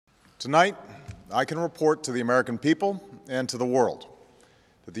Tonight, I can report to the American people and to the world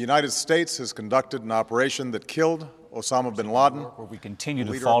that the United States has conducted an operation that killed Osama bin Laden. Where we continue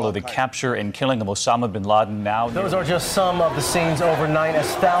to follow the capture and killing of Osama bin Laden now. Those are just some of the scenes overnight as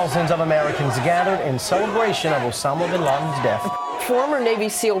thousands of Americans gathered in celebration of Osama bin Laden's death. Former Navy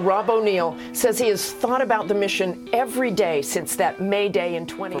SEAL Rob O'Neill says he has thought about the mission every day since that May Day in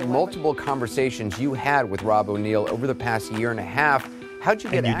 2011. Multiple conversations you had with Rob O'Neill over the past year and a half. How'd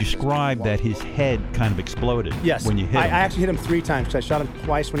you get access? And you described that his head kind of exploded when you hit him. I actually hit him 3 times because I shot him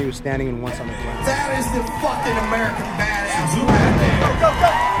twice when he was standing and once on the ground. That is the fucking American badass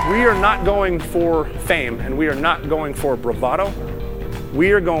right there. We are not going for fame and we are not going for bravado.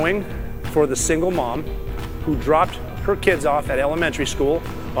 We are going for the single mom who dropped her kids off at elementary school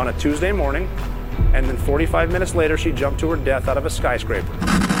on a Tuesday morning, and then 45 minutes later she jumped to her death out of a skyscraper.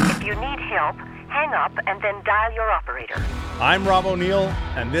 If you need help, hang up and then dial your operator. I'm Rob O'Neill,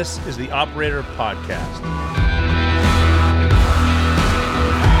 and this is the Operator Podcast.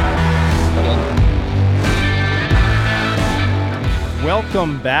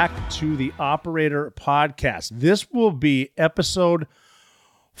 Welcome back to the Operator Podcast. This will be episode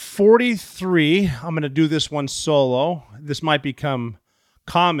 43. I'm going to do this one solo. This might become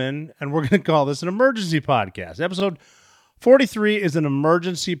common, and we're going to call this an emergency podcast. Episode 43 is an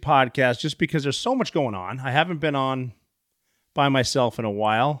emergency podcast just because there's so much going on. I haven't been on by myself in a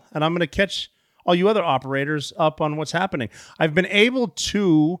while, and I'm going to catch all you other operators up on what's happening. I've been able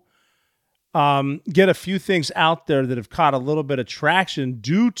to get a few things out there that have caught a little bit of traction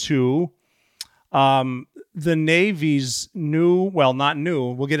due to the Navy's new, well, not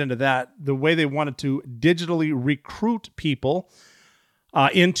new, we'll get into that, the way they wanted to digitally recruit people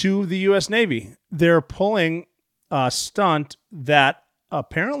into the U.S. Navy. They're pulling a stunt that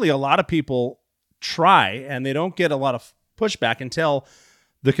apparently a lot of people try, and they don't get a lot of pushback until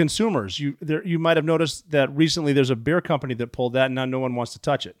the consumers. You might have noticed that recently there's a beer company that pulled that, and now no one wants to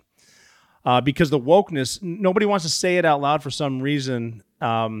touch it. Because the wokeness, nobody wants to say it out loud for some reason,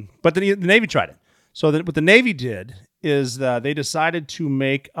 but the Navy tried it. So what the Navy did is they decided to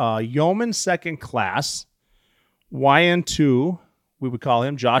make a yeoman second class, YN2, we would call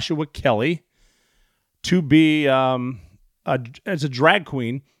him Joshua Kelly, to be as a drag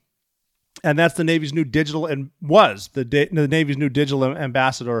queen, and that's the Navy's new digital, and was the Navy's new digital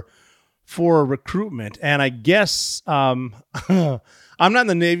ambassador for recruitment. And I guess I'm not in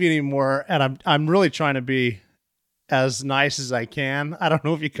the Navy anymore, and I'm really trying to be as nice as I can. I don't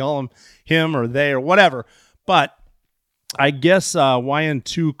know if you call him or they or whatever, but I guess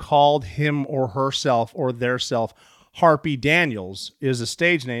YN2 called him or herself or theirself Harpy Daniels is a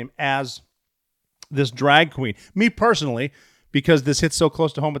stage name as this drag queen. Me personally, because this hits so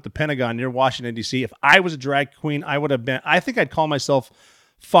close to home at the Pentagon near Washington, D.C., if I was a drag queen, I think I'd call myself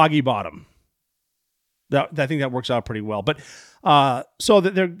Foggy Bottom. I think that works out pretty well. But so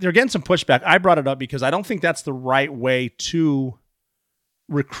they're getting some pushback. I brought it up because I don't think that's the right way to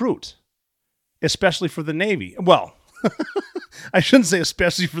recruit, especially for the Navy. Well, I shouldn't say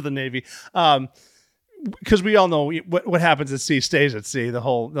especially for the Navy, because we all know what happens at sea stays at sea. The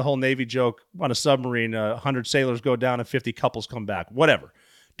whole Navy joke on a submarine: 100 sailors go down and 50 couples come back. Whatever.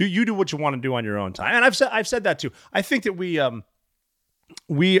 Do what you want to do on your own time. And I've said that too. I think that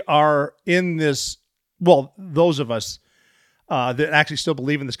we are in this. Well, those of us that actually still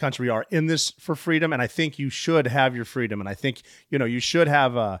believe in this country are in this for freedom, and I think you should have your freedom, and I think you should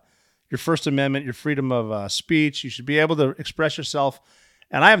have your First Amendment, your freedom of speech. You should be able to express yourself,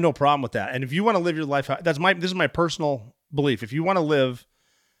 and I have no problem with that. And if you want to live your life, this is my personal belief. If you want to live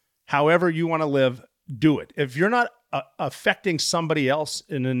however you want to live, do it. If you're not affecting somebody else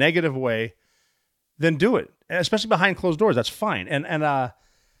in a negative way, then do it, especially behind closed doors. That's fine, and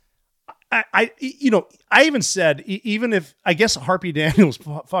I even said, even if, I guess Harpy Daniels,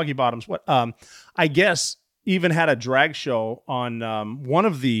 Foggy Bottoms, I guess even had a drag show on one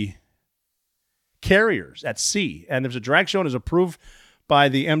of the carriers at sea. And there's a drag show and is approved by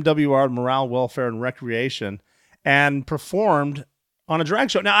the MWR, Morale, Welfare, and Recreation, and performed on a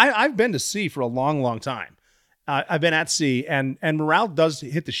drag show. Now, I've been to sea for a long, long time. I've been at sea, and morale does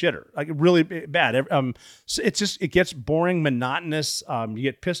hit the shitter, like really bad. It gets boring, monotonous. You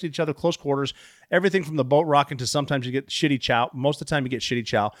get pissed at each other, close quarters, everything from the boat rocking to sometimes you get shitty chow. Most of the time you get shitty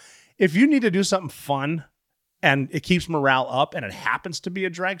chow. If you need to do something fun and it keeps morale up and it happens to be a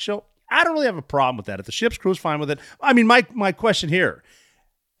drag show, I don't really have a problem with that. If the ship's crew's fine with it. I mean, my question here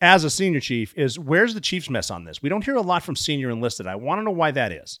as a senior chief is, where's the chief's mess on this? We don't hear a lot from senior enlisted. I want to know why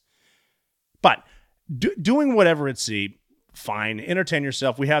that is. But doing whatever at sea, fine. Entertain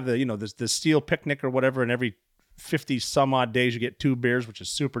yourself. We have the steel picnic or whatever in every 50 some odd days, you get 2 beers, which is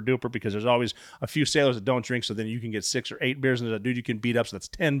super duper because there's always a few sailors that don't drink. So then you can get 6 or 8 beers, and there's a dude you can beat up. So that's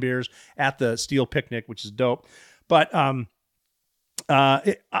 10 beers at the Steel Picnic, which is dope. But I'm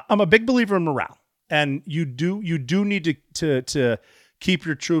a big believer in morale, and you do need to keep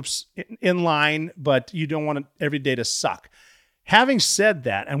your troops in line, but you don't want every day to suck. Having said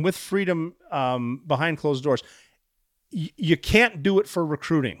that, and with freedom behind closed doors, you can't do it for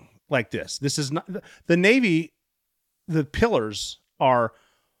recruiting like this. This is not the Navy. The pillars are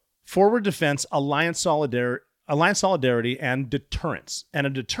forward defense, alliance solidarity, and deterrence. And a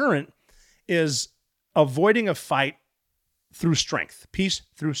deterrent is avoiding a fight through strength, peace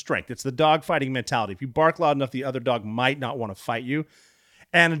through strength. It's the dog fighting mentality. If you bark loud enough, the other dog might not want to fight you.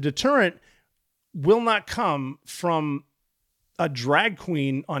 And a deterrent will not come from a drag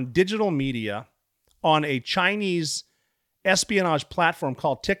queen on digital media on a Chinese espionage platform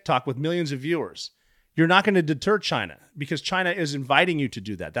called TikTok with millions of viewers. You're not going to deter China because China is inviting you to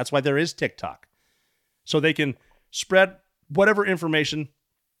do that. That's why there is TikTok. So they can spread whatever information,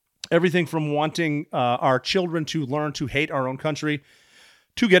 everything from wanting our children to learn to hate our own country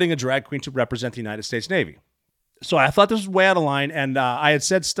to getting a drag queen to represent the United States Navy. So I thought this was way out of line, and I had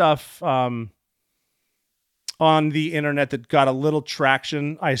said stuff on the internet that got a little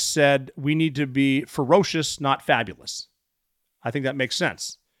traction. I said we need to be ferocious, not fabulous. I think that makes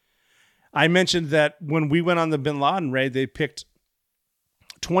sense. I mentioned that when we went on the bin Laden raid, they picked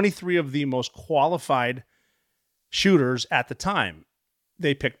 23 of the most qualified shooters at the time.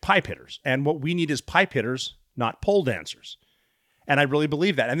 They picked pipe hitters. And what we need is pipe hitters, not pole dancers. And I really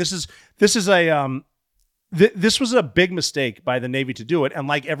believe that. And this was a big mistake by the Navy to do it. And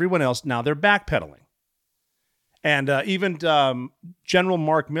like everyone else, now they're backpedaling. And even General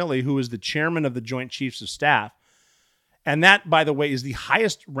Mark Milley, who is the chairman of the Joint Chiefs of Staff, and that, by the way, is the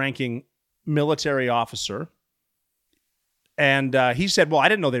highest ranking military officer. And he said, well, I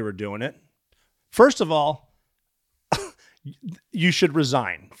didn't know they were doing it. First of all, you should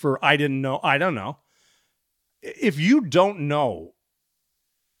resign for I didn't know. I don't know. If you don't know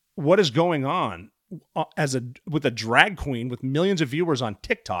what is going on with a drag queen with millions of viewers on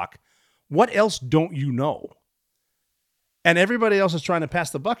TikTok, what else don't you know? And everybody else is trying to pass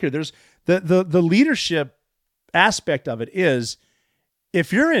the buck here. There's the leadership aspect of it is,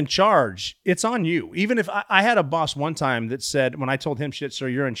 if you're in charge, it's on you. Even if I had a boss one time that said, when I told him, shit, sir,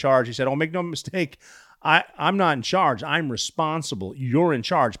 you're in charge. He said, oh, make no mistake. I'm not in charge. I'm responsible. You're in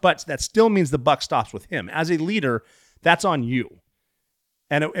charge. But that still means the buck stops with him. As a leader, that's on you.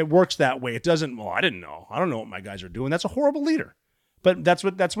 And it works that way. It doesn't, well, I didn't know. I don't know what my guys are doing. That's a horrible leader. But that's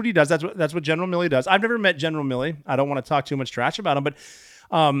what he does. That's what General Milley does. I've never met General Milley. I don't want to talk too much trash about him, but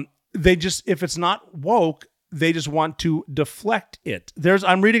they just, if it's not woke, they just want to deflect it.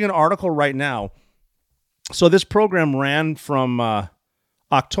 I'm reading an article right now. So this program ran from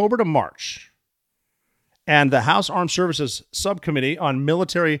October to March. And the House Armed Services Subcommittee on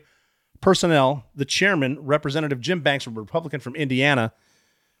Military Personnel, the chairman, Representative Jim Banks, a Republican from Indiana,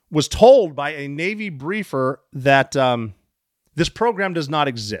 was told by a Navy briefer that this program does not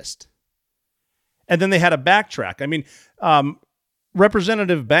exist. And then they had a backtrack. I mean,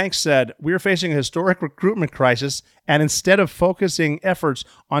 Representative Banks said, we're facing a historic recruitment crisis, and instead of focusing efforts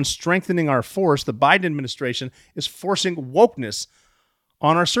on strengthening our force, the Biden administration is forcing wokeness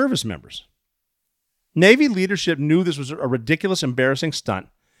on our service members. Navy leadership knew this was a ridiculous, embarrassing stunt,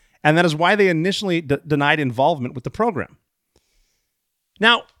 and that is why they initially denied involvement with the program.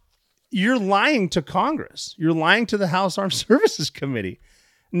 Now, you're lying to Congress. You're lying to the House Armed Services Committee.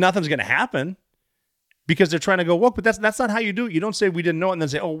 Nothing's going to happen, because they're trying to go woke, but that's not how you do it. You don't say we didn't know it and then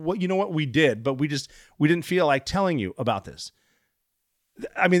say, oh, well, you know what, we did, but we didn't feel like telling you about this.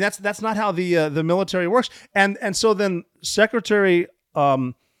 I mean, that's not how the military works. And so then Secretary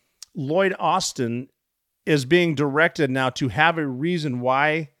Lloyd Austin is being directed now to have a reason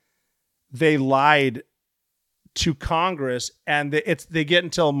why they lied to Congress, and they get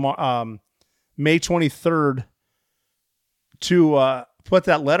until May 23rd to put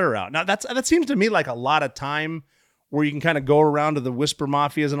that letter out. Now that seems to me like a lot of time where you can kind of go around to the whisper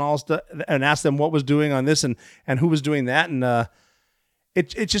mafias and all stuff and ask them what was doing on this and who was doing that. And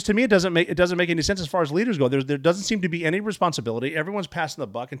it just, to me, it doesn't make any sense as far as leaders go. There doesn't seem to be any responsibility. Everyone's passing the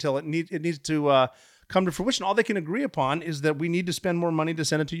buck until it needs to come to fruition. All they can agree upon is that we need to spend more money to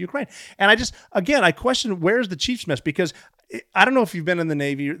send it to Ukraine. And I question, where's the chief's mess? Because I don't know if you've been in the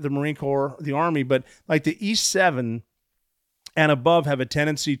Navy, the Marine Corps, the Army, but like the E7 and above have a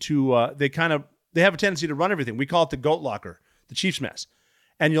tendency to they have a tendency to run everything. We call it the goat locker, the chief's mess.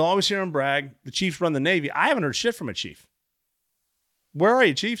 And you'll always hear them brag, the chiefs run the Navy. I haven't heard shit from a chief. Where are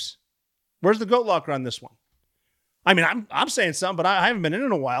you, chiefs? Where's the goat locker on this one? I mean, I'm saying something, but I haven't been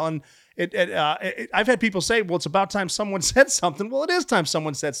in a while, and I've had people say, well, it's about time someone said something. Well, it is time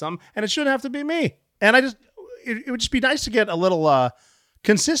someone said something, and it shouldn't have to be me. And it would just be nice to get a little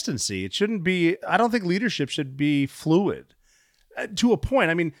consistency. It shouldn't be. I don't think leadership should be fluid to a point.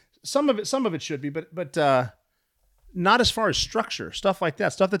 I mean, some of it should be, but not as far as structure, stuff like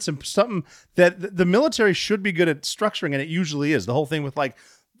that, stuff that's something that the military should be good at structuring, and it usually is. The whole thing with like,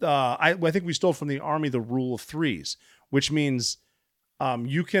 I think we stole from the Army the rule of threes, which means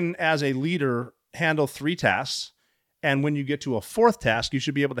you can, as a leader, handle 3 tasks, and when you get to a 4th task, you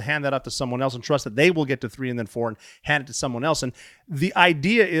should be able to hand that up to someone else and trust that they will get to 3 and then 4 and hand it to someone else. And the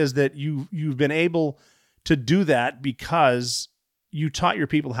idea is that you've been able to do that because you taught your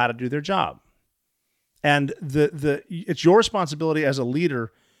people how to do their job. And it's your responsibility as a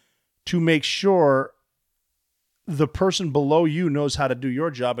leader to make sure the person below you knows how to do your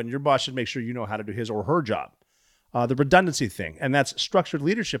job, and your boss should make sure you know how to do his or her job. The redundancy thing, and that's structured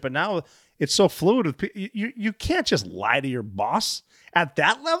leadership. But now it's so fluid. You can't just lie to your boss at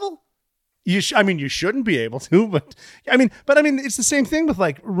that level. You shouldn't be able to, but I mean, it's the same thing with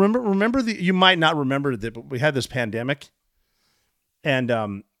like, remember you might not remember that, but we had this pandemic, and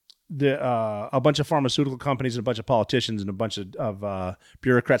a bunch of pharmaceutical companies and a bunch of politicians and a bunch of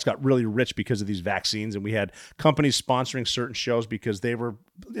bureaucrats got really rich because of these vaccines. And we had companies sponsoring certain shows because they were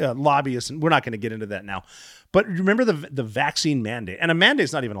lobbyists. And we're not going to get into that now. But remember the vaccine mandate. And a mandate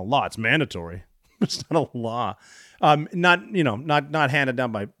is not even a law. It's mandatory. It's not a law. Not handed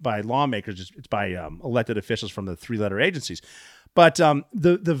down by lawmakers. It's by elected officials from the 3-letter agencies. But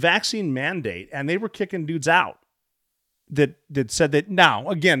the vaccine mandate, and they were kicking dudes out that said that. Now,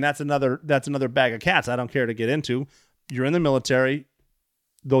 again, that's another bag of cats I don't care to get into. You're in the military.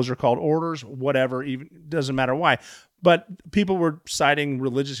 Those are called orders, whatever, even doesn't matter why. But people were citing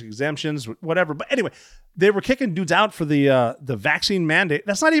religious exemptions, whatever. But anyway, they were kicking dudes out for the vaccine mandate.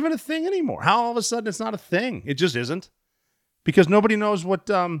 That's not even a thing anymore. How all of a sudden it's not a thing? It just isn't. Because nobody knows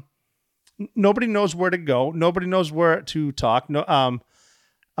nobody knows where to go. Nobody knows where to talk.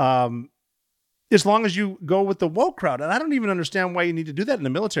 As long as you go with the woke crowd. And I don't even understand why you need to do that in the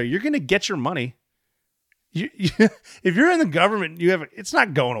military. You're going to get your money. If you're in the government, it's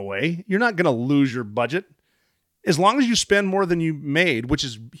not going away. You're not going to lose your budget. As long as you spend more than you made, which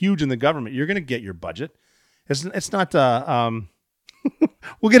is huge in the government, you're going to get your budget. It's not,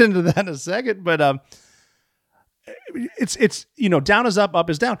 we'll get into that in a second, but it's down is up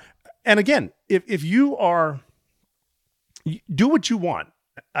is down. And again, if you do what you want.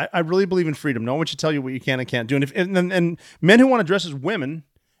 I really believe in freedom. No one should tell you what you can and can't do. And men who want to dress as women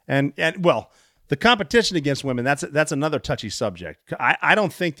and the competition against women, that's another touchy subject. I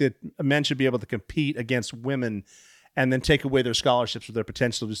don't think that men should be able to compete against women and then take away their scholarships or their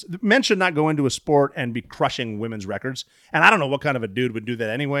potential. Men should not go into a sport and be crushing women's records. And I don't know what kind of a dude would do that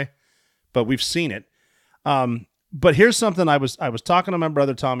anyway, but we've seen it. But here's something I was talking to my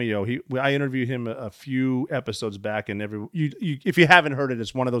brother Tommy Yo. I interviewed him a few episodes back, and if you haven't heard it,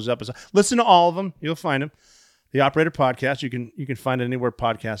 it's one of those episodes. Listen to all of them; you'll find them. The Operator Podcast. You can find it anywhere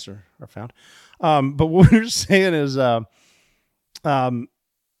podcasts are found. But what we were saying is,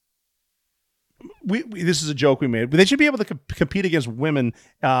 this is a joke we made. But they should be able to compete against women,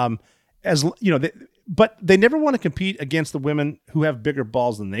 as you know. But they never want to compete against the women who have bigger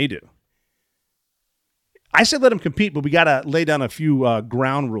balls than they do. I said let them compete, but we got to lay down a few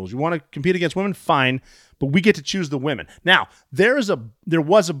ground rules. You want to compete against women? Fine, but we get to choose the women. Now, there was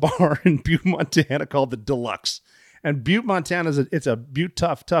a bar in Butte, Montana called the Deluxe. And Butte, Montana, it's a Butte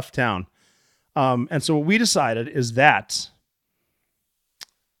tough town. And so what we decided is that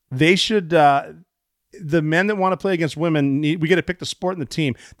they should, the men that want to play against women, we get to pick the sport and the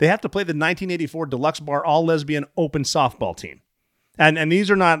team. They have to play the 1984 Deluxe Bar all-lesbian open softball team. And these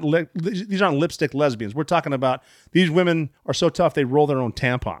aren't lipstick lesbians. We're talking about these women are so tough they roll their own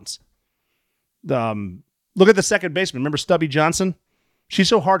tampons. Look at the second baseman. Remember Stubby Johnson? She's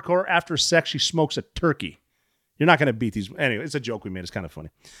so hardcore. After sex, she smokes a turkey. You're not going to beat these. Anyway, it's a joke we made. It's kind of funny.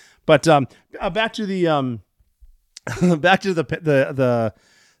 But back to the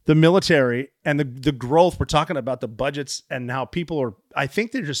military and the growth. We're talking about the budgets and how people are. I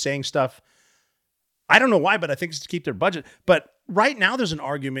think they're just saying stuff. I don't know why, but I think it's to keep their budget. But right now, there's an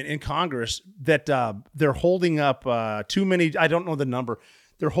argument in Congress that they're holding up too many. I don't know the number.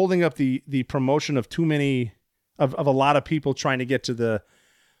 They're holding up the promotion of too many of a lot of people trying to get to the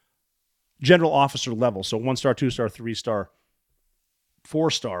general officer level. So 1-star, 2-star, 3-star,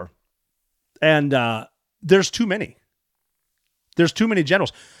 4-star, and there's too many. There's too many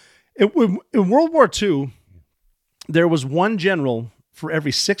generals. In World War II, there was one general for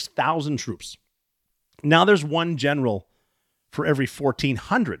every 6,000 troops. Now there's one general for every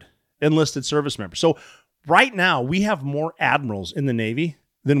 1,400 enlisted service members. So right now we have more admirals in the Navy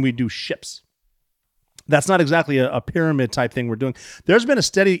than we do ships. That's not exactly a pyramid type thing we're doing. There's been a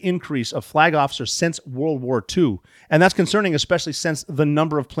steady increase of flag officers since World War II, and that's concerning, especially since the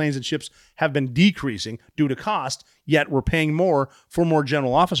number of planes and ships have been decreasing due to cost, yet we're paying more for more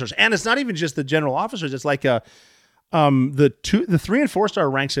general officers. And it's not even just the general officers. It's like the 3 and 4 star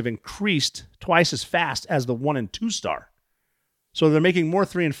ranks have increased twice as fast as the 1 and 2 star. So they're making more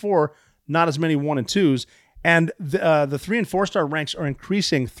 3 and 4, not as many 1 and 2s. And the 3 and 4 star ranks are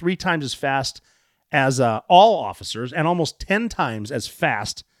increasing 3 times as fast as all officers and almost 10 times as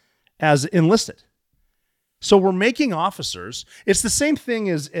fast as enlisted. So we're making officers. It's the same thing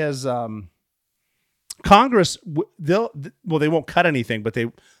as Congress. They won't cut anything, but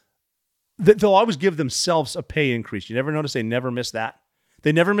they'll always give themselves a pay increase. You never notice they never miss that.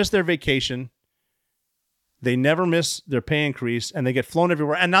 They never miss their vacation. They never miss their pay increase, and they get flown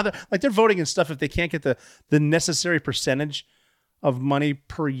everywhere. And now they're voting and stuff. If they can't get the necessary percentage of money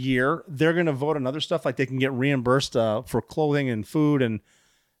per year, they're going to vote on other stuff, like they can get reimbursed for clothing and food and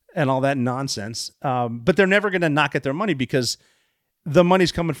all that nonsense. But they're never going to not get their money because the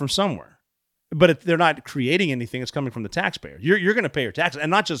money's coming from somewhere. But if they're not creating anything, it's coming from the taxpayer. You're going to pay your taxes, and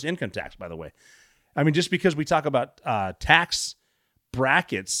not just income tax, by the way. I mean, just because we talk about tax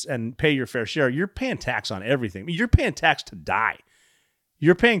brackets and pay your fair share, you're paying tax on everything. You're paying tax to die.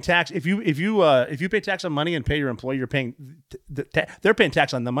 You're paying tax if you pay tax on money and pay your employee. You're paying they're paying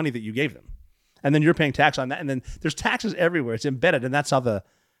tax on the money that you gave them, and then you're paying tax on that. And then there's taxes everywhere. It's embedded, and that's how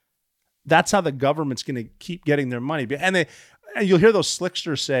the government's going to keep getting their money. And you'll hear those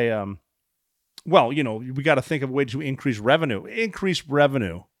slicksters say, "Well, we got to think of a way to increase revenue." Increase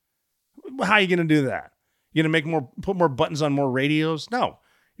revenue. How are you going to do that? You're going to put more buttons on more radios? No,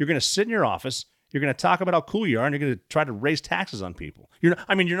 you're going to sit in your office. You're going to talk about how cool you are, and you're going to try to raise taxes on people. You're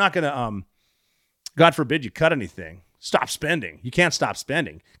not going to, God forbid, you cut anything. Stop spending. You can't stop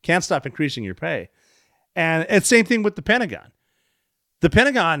spending. Can't stop increasing your pay. And it's the same thing with the Pentagon. The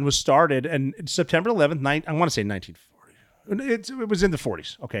Pentagon was started in September 11th, I want to say 1940. It was in the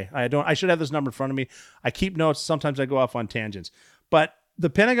 40s. Okay, I should have this number in front of me. I keep notes. Sometimes I go off on tangents. But the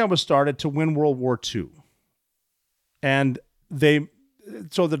Pentagon was started to win World War II, and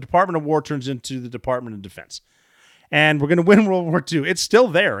so the Department of War turns into the Department of Defense. And we're going to win World War II. It's still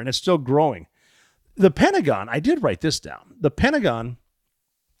there, and it's still growing. The Pentagon, I did write this down. The Pentagon,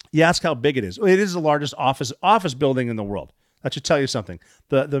 you ask how big it is. It is the largest office building in the world. That should tell you something.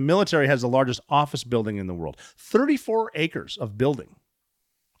 The military has the largest office building in the world. 34 acres of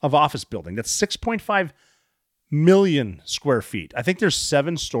office building. That's 6.5 million square feet. I think there's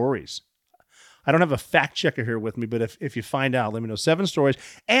 7 stories. I don't have a fact checker here with me, but if you find out, let me know. 7 stories.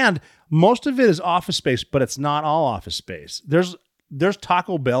 And most of it is office space, but it's not all office space. There's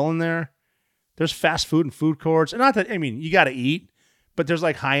Taco Bell in there. There's fast food and food courts. And not that, you got to eat, but there's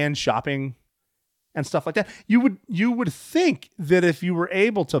like high-end shopping and stuff like that. You would think that if you were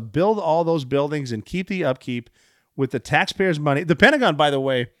able to build all those buildings and keep the upkeep with the taxpayers' money. The Pentagon, by the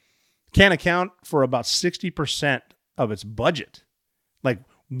way, can account for about 60% of its budget. Like,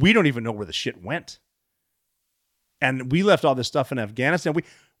 we don't even know where the shit went. And we left all this stuff in Afghanistan.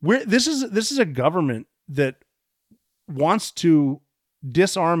 This is a government that wants to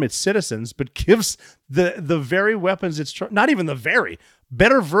disarm its citizens, but gives the very weapons not even the very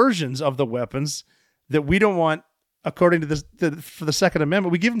better versions of the weapons that we don't want, according to this for the Second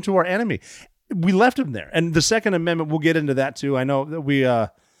Amendment. We give them to our enemy. We left them there. And the Second Amendment, we'll get into that too. I know that we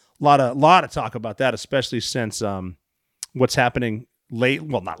lot of talk about that, especially since what's happening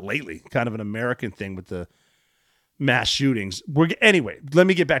not lately, kind of an American thing with the mass shootings. Anyway, let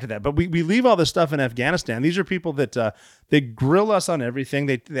me get back to that. But we leave all this stuff in Afghanistan. These are people that they grill us on everything.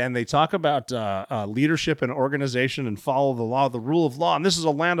 They talk about leadership and organization and follow the law, the rule of law. And this is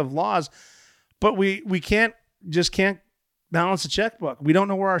a land of laws, but we can't balance a checkbook. We don't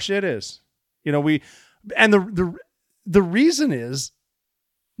know where our shit is. The reason is,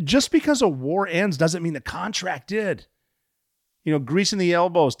 just because a war ends doesn't mean the contract did. Greasing the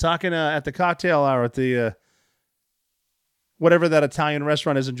elbows, talking at the cocktail hour at the whatever that Italian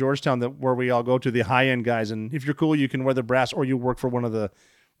restaurant is in Georgetown where we all go to, the high-end guys. And if you're cool, you can wear the brass, or you work for one of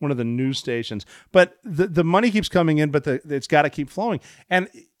the news stations. But the money keeps coming in, but it's got to keep flowing. And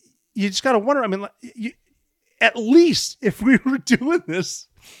you just got to wonder. At least if we were doing this,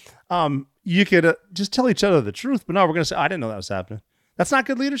 you could just tell each other the truth. But no, we're going to say, I didn't know that was happening. That's not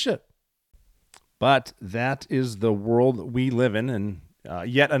good leadership. But that is the world we live in, and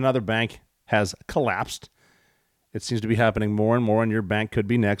yet another bank has collapsed It seems to be happening more and more, and your bank could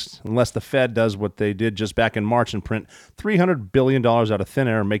be next, unless the Fed does what they did just back in March and print $300 billion out of thin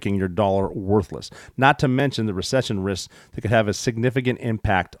air, making your dollar worthless. Not to mention the recession risks that could have a significant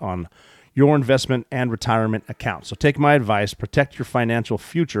impact on your investment and retirement account. So take my advice, protect your financial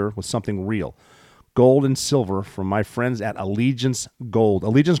future with something real. Gold and silver from my friends at Allegiance Gold.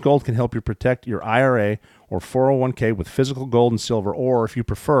 Allegiance Gold can help you protect your IRA or 401k with physical gold and silver, or if you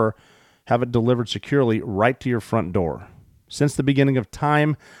prefer, have it delivered securely right to your front door. Since the beginning of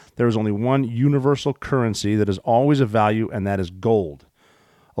time, there is only one universal currency that is always of value, and that is gold.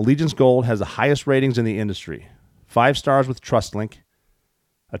 Allegiance Gold has the highest ratings in the industry. 5 stars with TrustLink,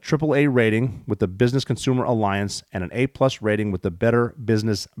 a AAA rating with the Business Consumer Alliance, and an A+ rating with the Better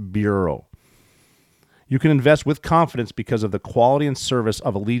Business Bureau. You can invest with confidence because of the quality and service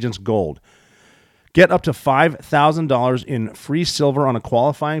of Allegiance Gold. Get up to $5,000 in free silver on a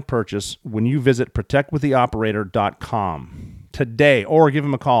qualifying purchase when you visit protectwiththeoperator.com today, or give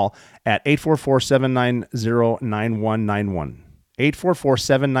them a call at 844-790-9191.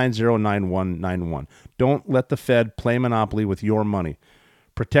 844-790-9191. Don't let the Fed play Monopoly with your money.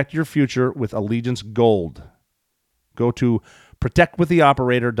 Protect your future with Allegiance Gold. Go to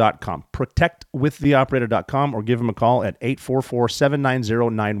protectwiththeoperator.com. Protectwiththeoperator.com, or give them a call at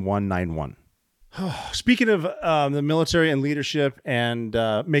 844-790-9191. Speaking of the military and leadership and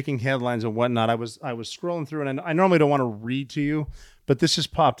making headlines and whatnot, I was scrolling through, and I normally don't want to read to you, but this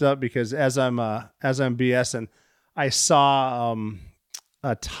just popped up because as I'm BSing, I saw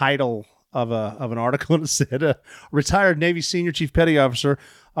a title of an article and it said retired Navy senior chief petty officer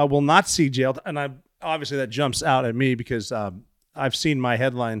will not see jailed, and obviously that jumps out at me because I've seen my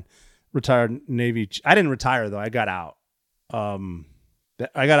headline retired Navy. I didn't retire though; I got out.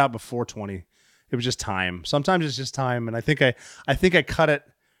 I got out before 20. It was just time. Sometimes it's just time, and I think I cut it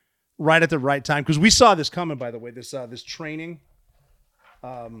right at the right time because we saw this coming. By the way, this training,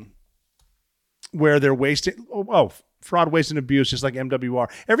 where they're wasting fraud, waste, and abuse, just like MWR.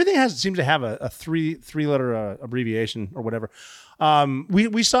 Everything seems to have a three letter abbreviation or whatever.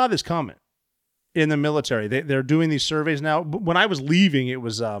 We saw this coming in the military. They're doing these surveys now. When I was leaving, it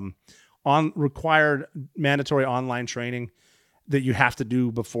was on required mandatory online training that you have to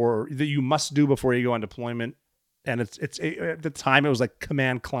do that you must do before you go on deployment. And it's at the time it was like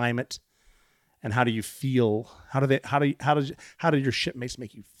command climate and how do you feel? How do your shipmates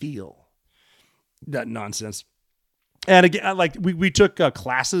make you feel? That nonsense. And again, like we took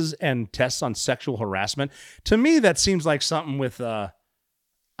classes and tests on sexual harassment. To me, that seems like something with I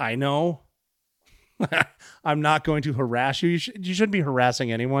know I'm not going to harass you. You shouldn't be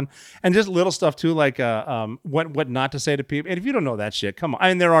harassing anyone. And just little stuff too, like what not to say to people. And if you don't know that shit, come on. I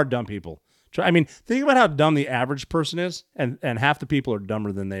mean, there are dumb people. I mean, think about how dumb the average person is, and half the people are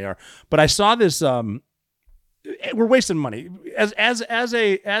dumber than they are. But I saw this. We're wasting money as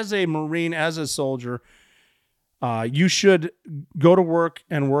a Marine, as a soldier. You should go to work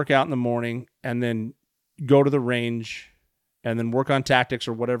and work out in the morning, and then go to the range. And then work on tactics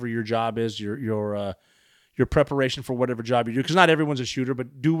or whatever your job is, your preparation for whatever job you do. Because not everyone's a shooter,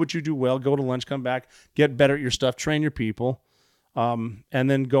 but do what you do well. Go to lunch, come back, get better at your stuff, train your people, and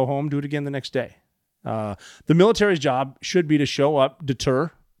then go home, do it again the next day. The military's job should be to show up, deter,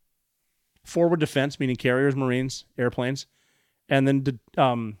 forward defense, meaning carriers, Marines, airplanes, and then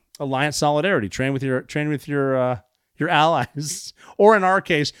alliance solidarity. Train with your allies, or in our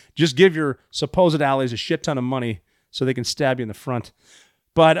case, just give your supposed allies a shit ton of money so they can stab you in the front.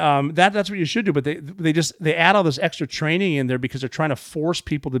 But that's what you should do. But they add all this extra training in there because they're trying to force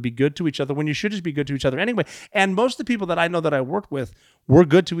people to be good to each other when you should just be good to each other anyway. And most of the people that I know that I worked with were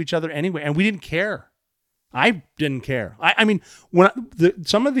good to each other anyway, and we didn't care. I didn't care. I mean, when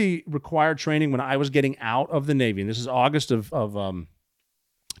some of the required training when I was getting out of the Navy, and this is August of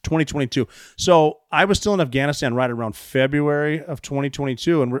 2022. So I was still in Afghanistan right around February of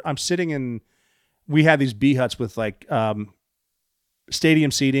 2022, and I'm sitting in. We had these B huts with like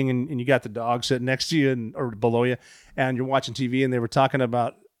stadium seating, and you got the dog sitting next to you or below you, and you're watching TV, and they were talking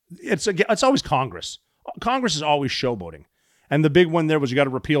about it's always Congress. Congress is always showboating, and the big one there was you got to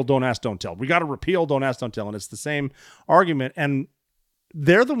repeal Don't Ask, Don't Tell. We got to repeal Don't Ask, Don't Tell, and it's the same argument, and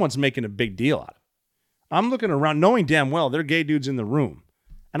they're the ones making a big deal out of it. I'm looking around, knowing damn well they're gay dudes in the room,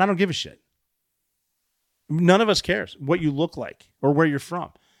 and I don't give a shit. None of us cares what you look like or where you're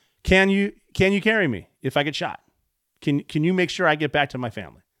from. Can you carry me if I get shot? Can you make sure I get back to my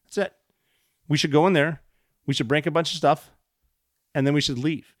family? That's it. We should go in there. We should break a bunch of stuff, and then we should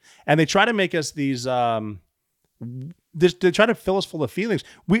leave. And they try to make us these. They try to fill us full of feelings.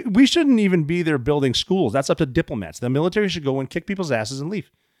 We shouldn't even be there building schools. That's up to diplomats. The military should go and kick people's asses and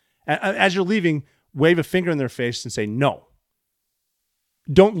leave. As you're leaving, wave a finger in their face and say, no.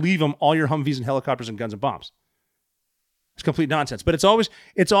 Don't leave them all your Humvees and helicopters and guns and bombs. It's complete nonsense. But it's always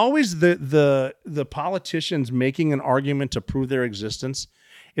the politicians making an argument to prove their existence.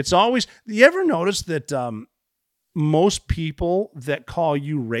 It's always, you ever notice that most people that call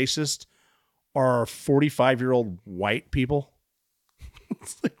you racist are 45-year-old white people?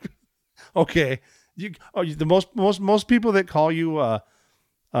 It's like, okay. Most people that call you a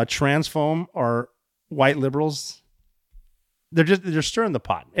transphobe are white liberals. They're stirring the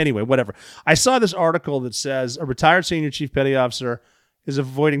pot. Anyway, whatever. I saw this article that says a retired senior chief petty officer is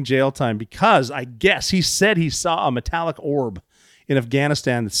avoiding jail time because I guess he said he saw a metallic orb in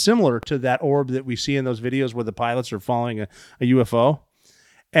Afghanistan that's similar to that orb that we see in those videos where the pilots are following a UFO.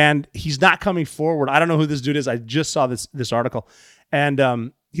 And he's not coming forward. I don't know who this dude is. I just saw this article. And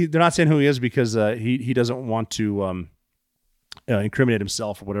they're not saying who he is because he doesn't want to incriminate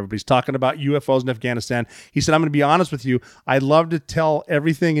himself or whatever, but he's talking about UFOs in Afghanistan. He said, I'm going to be honest with you. I'd love to tell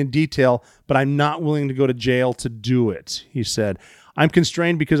everything in detail, but I'm not willing to go to jail to do it. He said, I'm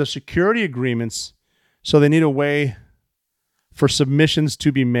constrained because of security agreements, so they need a way for submissions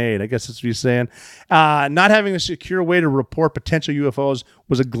to be made. I guess that's what he's saying. Not having a secure way to report potential UFOs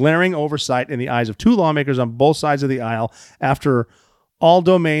was a glaring oversight in the eyes of two lawmakers on both sides of the aisle after All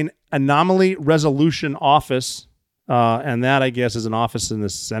Domain Anomaly Resolution Office, and that, I guess, is an office in the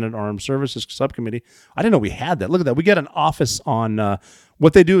Senate Armed Services Subcommittee. I didn't know we had that. Look at that. We get an office on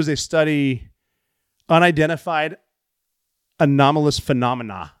what they do is they study unidentified anomalous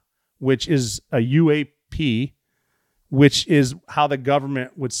phenomena, which is a UAP, which is how the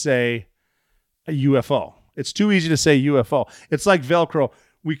government would say a UFO. It's too easy to say UFO. It's like Velcro.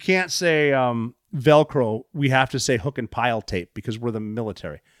 We can't say Velcro. We have to say hook and pile tape because we're the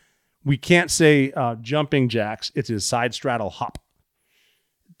military. We can't say jumping jacks. It's a side straddle hop.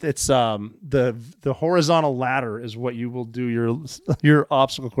 It's the horizontal ladder is what you will do your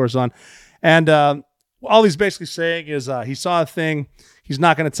obstacle course on. And all he's basically saying is he saw a thing. He's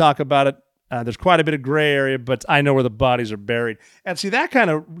not going to talk about it. There's quite a bit of gray area, but I know where the bodies are buried. And see, that kind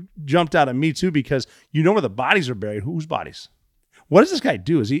of jumped out at me too because you know where the bodies are buried. Whose bodies? What does this guy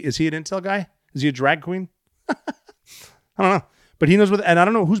do? Is he an intel guy? Is he a drag queen? I don't know. But he knows and I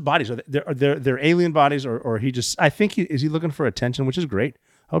don't know whose bodies are they're alien bodies or he just, I think is he looking for attention, which is great.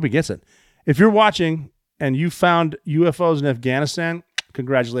 I hope he gets it. If you're watching and you found UFOs in Afghanistan,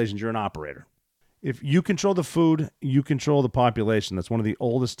 congratulations, you're an operator. If you control the food, you control the population. That's one of the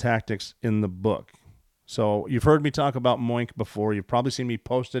oldest tactics in the book. So you've heard me talk about Moink before. You've probably seen me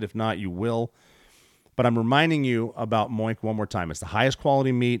post it. If not, you will. But I'm reminding you about Moink one more time. It's the highest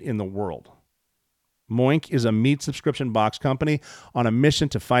quality meat in the world. Moink is a meat subscription box company on a mission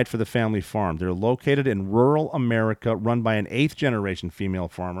to fight for the family farm. They're located in rural America, run by an 8th-generation female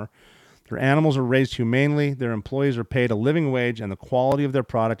farmer. Their animals are raised humanely, their employees are paid a living wage, and the quality of their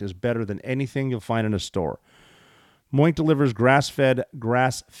product is better than anything you'll find in a store. Moink delivers grass-fed,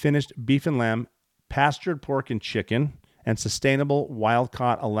 grass-finished beef and lamb, pastured pork and chicken, and sustainable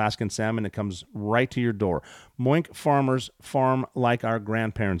wild-caught Alaskan salmon that comes right to your door. Moink farmers farm like our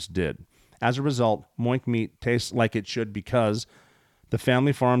grandparents did. As a result, Moink meat tastes like it should because the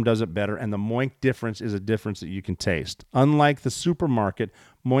family farm does it better, and the Moink difference is a difference that you can taste. Unlike the supermarket,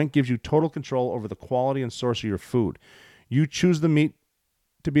 Moink gives you total control over the quality and source of your food. You choose the meat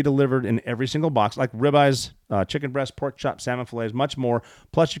to be delivered in every single box, like ribeyes, chicken breast, pork chops, salmon fillets, much more.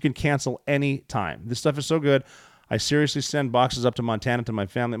 Plus, you can cancel any time. This stuff is so good. I seriously send boxes up to Montana to my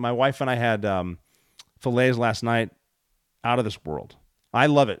family. My wife and I had fillets last night, out of this world. I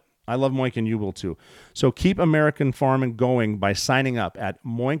love it. I love Moink, and you will too. So keep American farming going by signing up at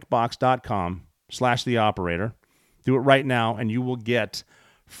moinkbox.com/theoperator. Do it right now, and you will get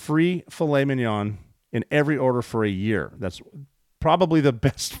free filet mignon in every order for a year. That's probably the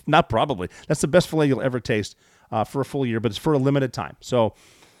best, not probably, that's the best filet you'll ever taste for a full year, but it's for a limited time. So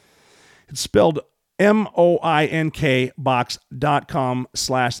it's spelled MOINK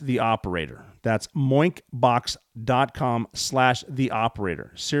box.com/theoperator. That's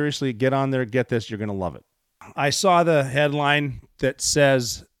moinkbox.com/theoperator. Seriously, get on there, get this, you're going to love it. I saw the headline that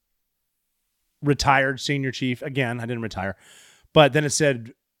says retired senior chief. Again, I didn't retire, but then it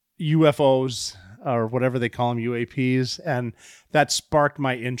said UFOs or whatever they call them, UAPs, and that sparked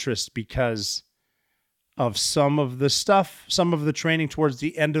my interest because of some of the stuff, some of the training towards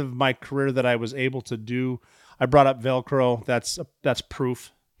the end of my career that I was able to do. I brought up Velcro. That's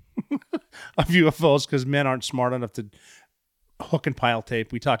proof of UFOs because men aren't smart enough to hook and pile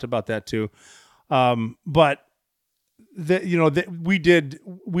tape. We talked about that too. But we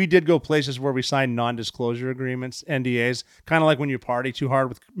did go places where we signed non-disclosure agreements, NDAs, kind of like when you party too hard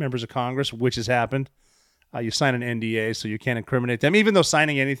with members of Congress, which has happened. You sign an NDA so you can't incriminate them, even though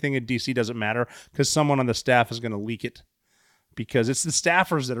signing anything in D.C. doesn't matter because someone on the staff is going to leak it because it's the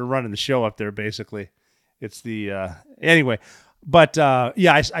staffers that are running the show up there, basically. It's the anyway. But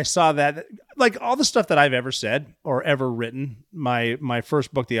I saw that. Like all the stuff that I've ever said or ever written, my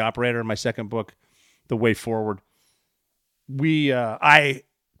first book, The Operator, and my second book, The Way Forward, I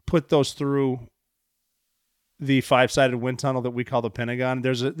put those through the 5-sided wind tunnel that we call the Pentagon.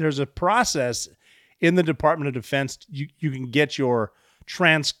 There's a process in the Department of Defense. You can get your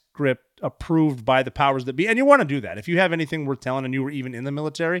transcript approved by the powers that be, and you want to do that. If you have anything worth telling and you were even in the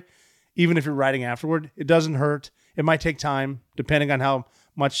military, even if you're writing afterward, it doesn't hurt. It might take time, depending on how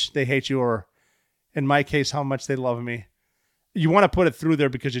much they hate you or, in my case, how much they love me. You want to put it through there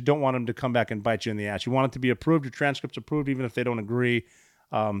because you don't want them to come back and bite you in the ass. You want it to be approved. Your transcript's approved, even if they don't agree.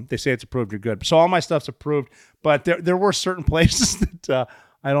 They say it's approved, you're good. So all my stuff's approved, but there were certain places that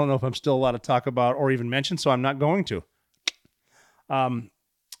I don't know if I'm still allowed to talk about or even mention, so I'm not going to.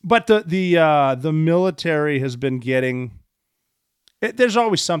 But the military has been getting. There's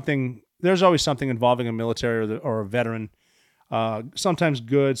always something involving a military or a veteran. Sometimes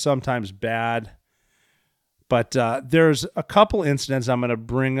good, sometimes bad. But there's a couple incidents I'm going to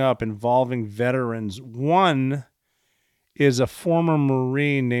bring up involving veterans. One is a former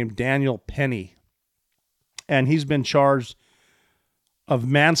Marine named Daniel Penny, and he's been charged of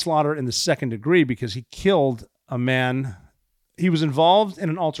manslaughter in the second degree because he killed a man. He was involved in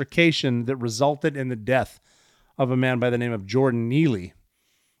an altercation that resulted in the death of a man by the name of Jordan Neely.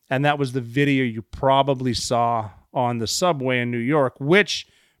 And that was the video you probably saw on the subway in New York, which,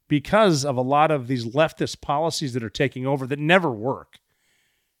 because of a lot of these leftist policies that are taking over that never work,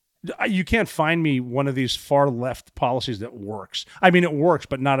 you can't find me one of these far left policies that works. I mean, it works,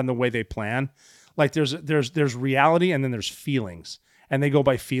 but not in the way they plan. Like there's reality and then there's feelings. And they go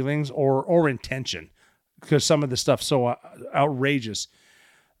by feelings or intention, because some of the stuff's so outrageous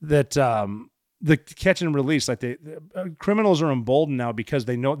that the catch and release, like criminals are emboldened now because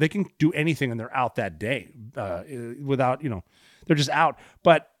they know they can do anything and they're out that day without, they're just out.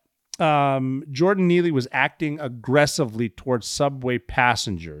 But Jordan Neely was acting aggressively towards subway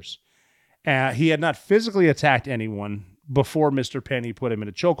passengers. He had not physically attacked anyone before Mr. Penny put him in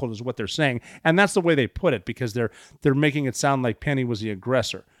a chokehold, is what they're saying. And that's the way they put it, because they're making it sound like Penny was the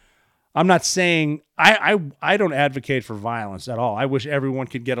aggressor. I'm not saying I don't advocate for violence at all. I wish everyone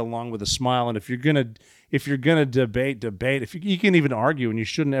could get along with a smile. And if you're gonna debate. If you can even argue, and you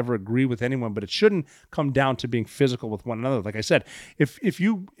shouldn't ever agree with anyone, but it shouldn't come down to being physical with one another. Like I said, if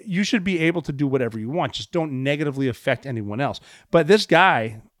you should be able to do whatever you want, just don't negatively affect anyone else. But this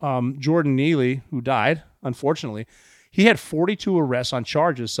guy, Jordan Neely, who died, unfortunately, he had 42 arrests on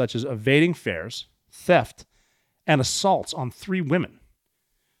charges such as evading fares, theft, and assaults on 3 women.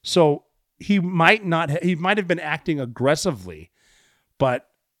 So he might have been acting aggressively, and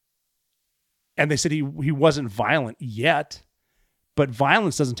they said he wasn't violent yet, but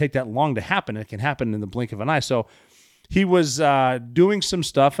violence doesn't take that long to happen. It can happen in the blink of an eye. So he was doing some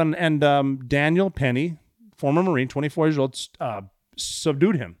stuff, and Daniel Penny, former Marine, 24 years old,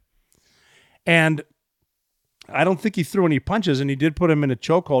 subdued him. And I don't think he threw any punches, and he did put him in a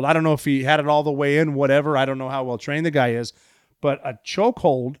chokehold. I don't know if he had it all the way in, whatever. I don't know how well trained the guy is. But a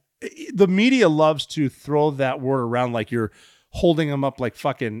chokehold, the media loves to throw that word around like you're holding him up like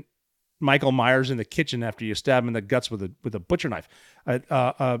fucking Michael Myers in the kitchen after you stab him in the guts with a butcher knife.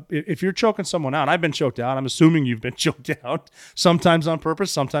 If you're choking someone out, I've been choked out. I'm assuming you've been choked out. Sometimes on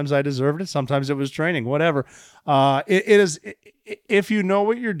purpose. Sometimes I deserved it. Sometimes it was training. Whatever. It is. If you know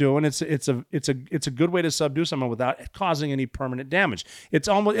what you're doing, it's a good way to subdue someone without causing any permanent damage. It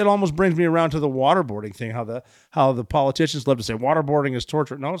almost brings me around to the waterboarding thing. How the politicians love to say waterboarding is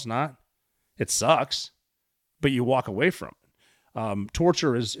torture. No, it's not. It sucks, but you walk away from it.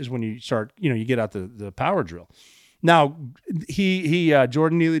 Torture is when you start, you get out the power drill. Now,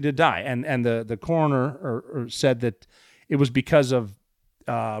 Jordan Neely did die, and the coroner said that it was because of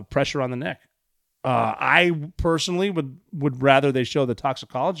pressure on the neck. I personally would rather they show the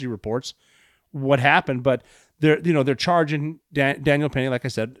toxicology reports, what happened, but they're charging Daniel Penny, like I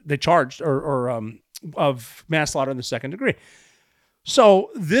said, they charged of manslaughter in the second degree. So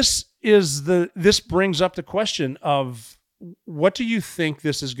this brings up the question of, what do you think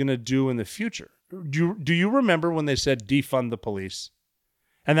this is going to do in the future? Do you remember when they said defund the police?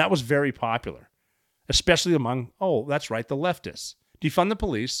 And that was very popular, especially among, that's right, the leftists. Defund the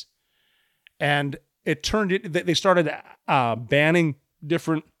police. And it turned it, they started banning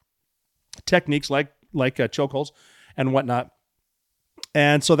different techniques like chokeholds. and whatnot.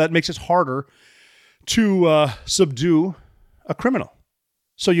 And so that makes it harder to subdue a criminal.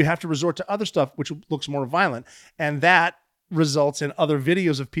 So you have to resort to other stuff, which looks more violent. And that results in other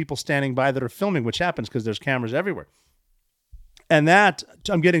videos of people standing by that are filming, which happens because there's cameras everywhere. And that,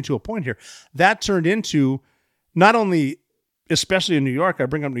 I'm getting to a point here, that turned into not only, especially in New York, I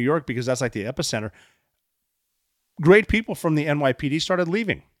bring up New York because that's like the epicenter, great people from the NYPD started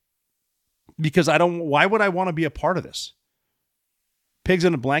leaving. Because why would I want to be a part of this? Pigs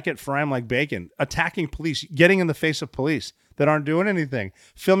in a blanket, fry them like bacon, attacking police, getting in the face of police that aren't doing anything,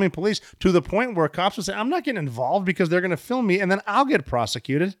 filming police to the point where cops will say, I'm not getting involved because they're going to film me and then I'll get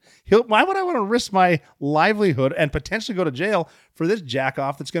prosecuted. Why would I want to risk my livelihood and potentially go to jail for this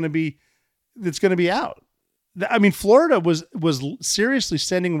jack-off that's going to be out? I mean, Florida was seriously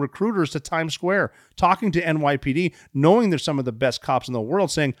sending recruiters to Times Square, talking to NYPD, knowing they're some of the best cops in the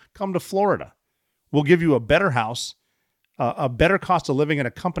world, saying, come to Florida. We'll give you a better house, a better cost of living, and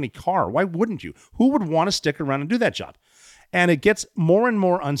a company car. Why wouldn't you? Who would want to stick around and do that job? And it gets more and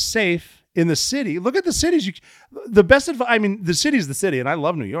more unsafe in the city. Look at the cities. The city's the city, and I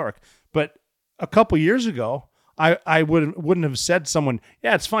love New York. But a couple years ago, I wouldn't have said to someone,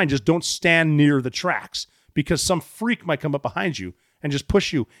 yeah, it's fine, just don't stand near the tracks, because some freak might come up behind you and just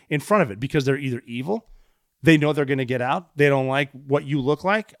push you in front of it because they're either evil, they know they're going to get out, they don't like what you look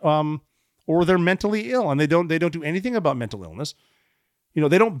like, or they're mentally ill and they don't do anything about mental illness.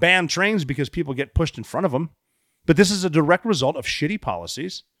 They don't ban trains because people get pushed in front of them. But this is a direct result of shitty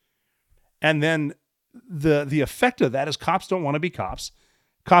policies. And then the effect of that is cops don't want to be cops.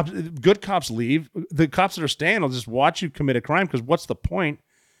 Good cops leave. The cops that are staying will just watch you commit a crime because what's the point?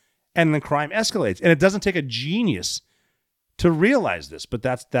 And then crime escalates. And it doesn't take a genius to realize this, but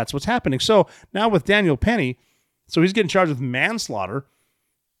that's what's happening. So now with Daniel Penny, so he's getting charged with manslaughter.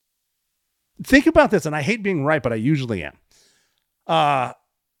 Think about this, and I hate being right, but I usually am.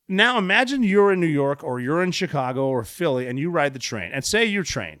 Now imagine you're in New York or you're in Chicago or Philly and you ride the train, and say you're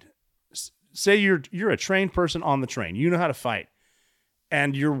trained. Say you're a trained person on the train. You know how to fight.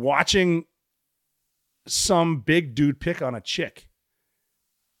 And you're watching some big dude pick on a chick.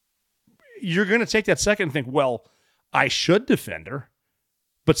 You're going to take that second and think, well, I should defend her,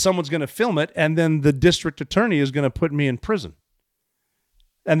 but someone's going to film it, and then the district attorney is going to put me in prison.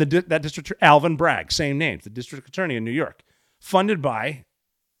 And that district, Alvin Bragg, same name, the district attorney in New York, funded by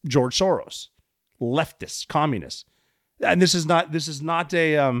George Soros, leftists, communists. And this is not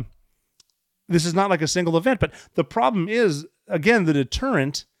like a single event, but the problem is, again, the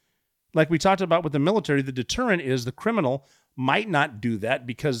deterrent, like we talked about with the military, the deterrent is the criminal might not do that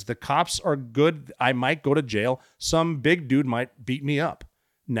because the cops are good. I might go to jail. Some big dude might beat me up.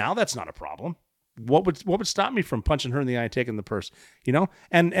 Now that's not a problem. What would stop me from punching her in the eye and taking the purse?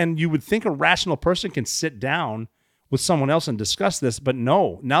 And you would think a rational person can sit down with someone else and discuss this, but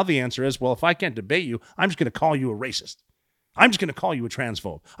no. Now the answer is, well, if I can't debate you, I'm just going to call you a racist. I'm just going to call you a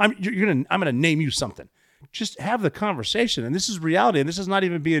transphobe. I'm going to name you something. Just have the conversation. And this is reality. And this is not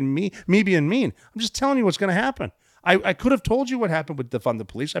even being me being mean. I'm just telling you what's going to happen. I could have told you what happened with defund the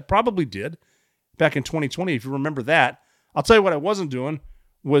police. I probably did back in 2020. If you remember that, I'll tell you what I wasn't doing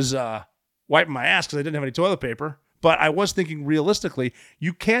was wiping my ass because I didn't have any toilet paper. But I was thinking realistically,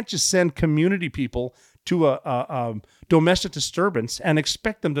 you can't just send community people to a domestic disturbance and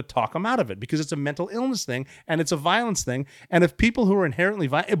expect them to talk them out of it because it's a mental illness thing and it's a violence thing. And if people who are inherently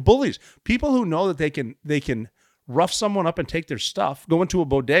violent, bullies, people who know that they can rough someone up and take their stuff, go into a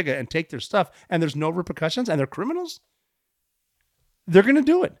bodega and take their stuff, and there's no repercussions and they're criminals, they're going to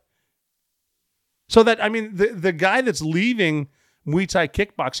do it. So that, I mean, the guy that's leaving Muay Thai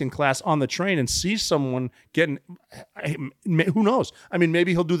kickboxing class on the train and sees someone getting, who knows? I mean,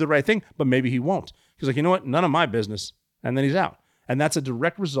 maybe he'll do the right thing, but maybe he won't. He's like, you know what? None of my business. And then he's out. And that's a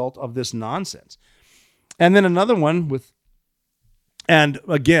direct result of this nonsense. And then another one and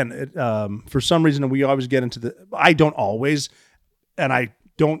again, for some reason, we always get into I don't always, and I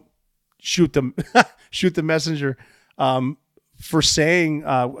don't shoot the messenger for saying,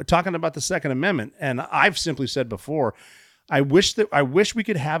 talking about the Second Amendment. And I've simply said before, I wish we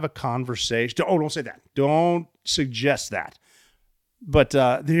could have a conversation. Oh, don't say that. Don't suggest that. But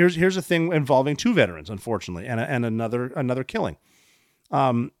here's a thing involving two veterans, unfortunately, and another killing.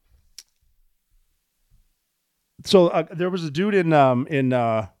 So there was a dude in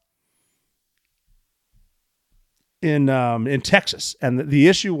Texas, and the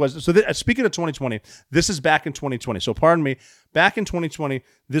issue was speaking of 2020, this is back in 2020. So pardon me, back in 2020,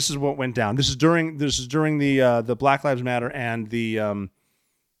 this is what went down. This is during the Black Lives Matter and the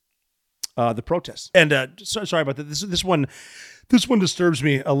protests. And sorry about that. This one. This one disturbs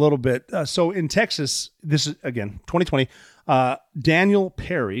me a little bit. So in Texas, this is, again, 2020, Daniel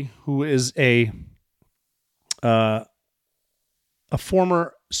Perry, who is a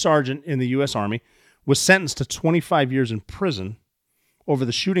former sergeant in the U.S. Army, was sentenced to 25 years in prison over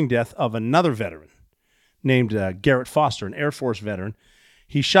the shooting death of another veteran named Garrett Foster, an Air Force veteran.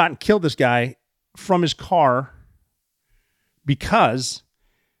 He shot and killed this guy from his car because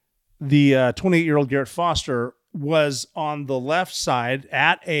the 28-year-old Garrett Foster was on the left side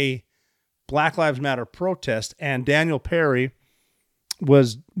at a Black Lives Matter protest, and Daniel Perry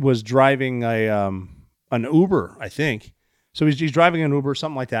was driving an Uber, I think. So he's driving an Uber,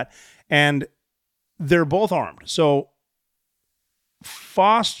 something like that, and they're both armed. So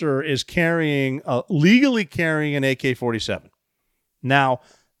Foster is legally carrying an AK-47. Now,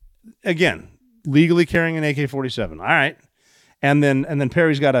 again, legally carrying an AK-47. All right. And then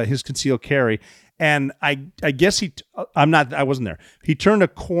Perry's got his concealed carry. And I guess I wasn't there. He turned a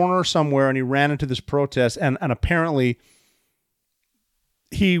corner somewhere and he ran into this protest, and apparently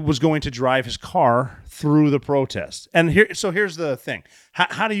he was going to drive his car through the protest. And here's the thing.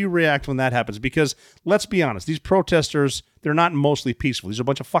 How do you react when that happens? Because let's be honest, these protesters, they're not mostly peaceful. These are a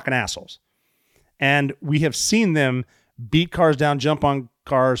bunch of fucking assholes. And we have seen them beat cars down, jump on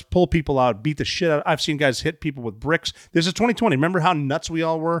cars, pull people out, beat the shit out. I've seen guys hit people with bricks. This is 2020. Remember how nuts we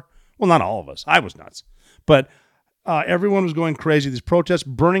all were? Well, not all of us. I was nuts. But everyone was going crazy. These protests,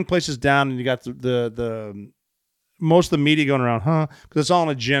 burning places down, and you got the most of the media going around, because it's all an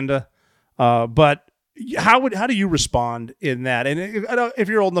agenda. But how do you respond in that? And if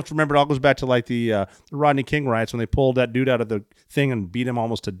you're old enough to remember, it all goes back to like the Rodney King riots when they pulled that dude out of the thing and beat him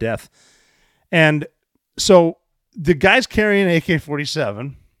almost to death. And so the guy's carrying an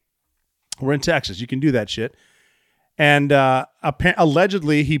AK-47. We're in Texas. You can do that shit. And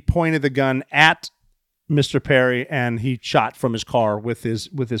allegedly, he pointed the gun at Mr. Perry, and he shot from his car with his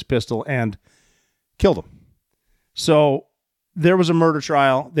pistol and killed him. So there was a murder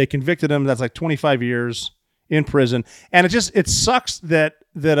trial. They convicted him. That's like 25 years in prison. And it sucks that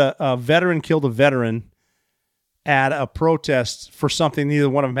a veteran killed a veteran at a protest for something neither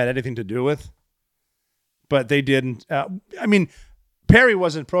one of them had anything to do with. But they didn't. Perry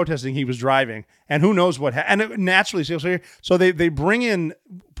wasn't protesting. He was driving. And who knows what happened. And naturally, so they bring in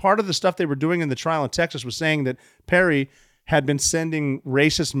part of the stuff they were doing in the trial in Texas was saying that Perry had been sending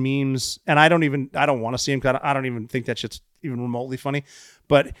racist memes, and I don't want to see him. I don't even think that shit's even remotely funny.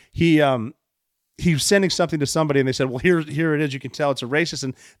 But he was sending something to somebody, and they said, "Well, here it is. You can tell it's a racist."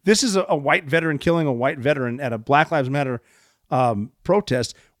 And this is a white veteran killing a white veteran at a Black Lives Matter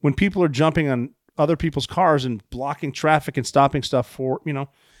protest when people are jumping on other people's cars and blocking traffic and stopping stuff for And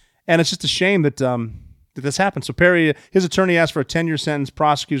it's just a shame that this happened. So Perry, his attorney asked for a 10-year sentence.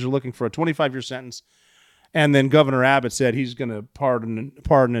 Prosecutors are looking for a 25-year sentence. And then Governor Abbott said he's going to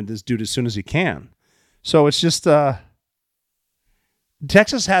pardon this dude as soon as he can. So it's just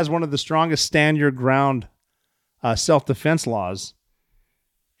Texas has one of the strongest stand your ground self-defense laws,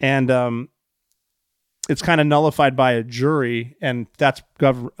 and it's kind of nullified by a jury, and that's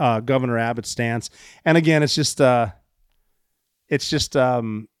Governor Abbott's stance. And again, it's just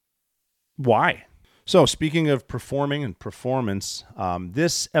why? So speaking of performing and performance,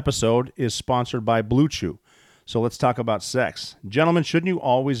 this episode is sponsored by Blue Chew. So let's talk about sex. Gentlemen, shouldn't you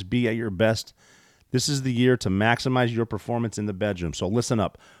always be at your best? This is the year to maximize your performance in the bedroom. So listen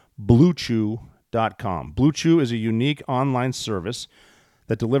up. BlueChew.com. Blue Chew is a unique online service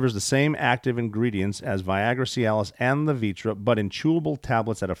that delivers the same active ingredients as Viagra, Cialis, and Levitra, but in chewable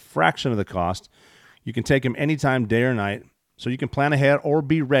tablets at a fraction of the cost. You can take them anytime, day or night, so you can plan ahead or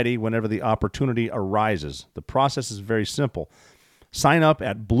be ready whenever the opportunity arises. The process is very simple. Sign up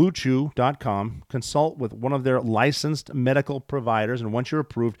at BlueChew.com, consult with one of their licensed medical providers, and once you're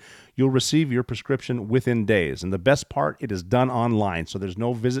approved, you'll receive your prescription within days. And the best part, it is done online, so there's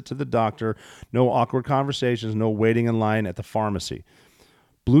no visit to the doctor, no awkward conversations, no waiting in line at the pharmacy.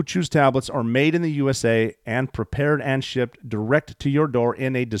 Blue Chew's tablets are made in the USA and prepared and shipped direct to your door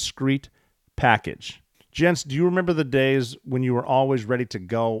in a discreet package. Gents, do you remember the days when you were always ready to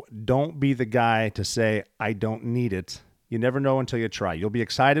go? Don't be the guy to say, I don't need it. You never know until you try. You'll be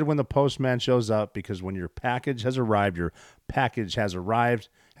excited when the postman shows up, because when your package has arrived,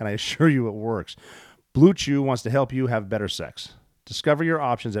 and I assure you it works. Blue Chew wants to help you have better sex. Discover your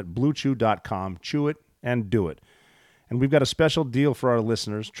options at BlueChew.com. Chew it and do it. And we've got a special deal for our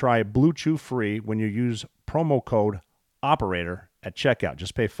listeners. Try Blue Chew free when you use promo code OPERATOR at checkout.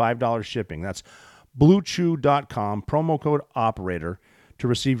 Just pay $5 shipping. That's BlueChew.com, promo code OPERATOR, to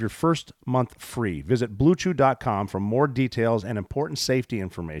receive your first month free. Visit BlueChew.com for more details and important safety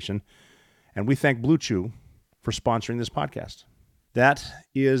information. And we thank Blue Chew for sponsoring this podcast. That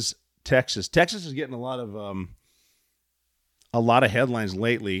is Texas. Texas is getting a lot of headlines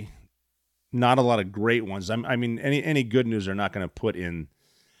lately. Not a lot of great ones. I mean, any good news they're not going to put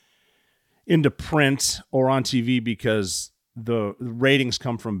into print or on TV because the ratings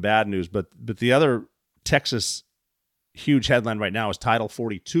come from bad news. But the other Texas huge headline right now is Title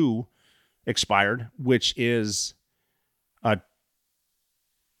 42 expired, which is a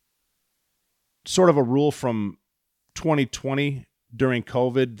sort of a rule from 2020 during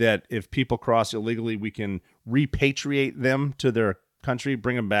COVID that if people cross illegally, we can repatriate them to their country,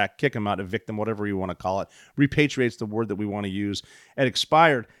 bring them back, kick them out, evict them, whatever you want to call it. Repatriate's the word that we want to use. It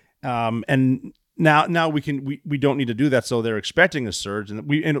expired, and now we don't need to do that. So they're expecting a surge, and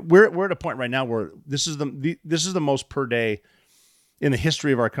we're at a point right now where this is the most per day in the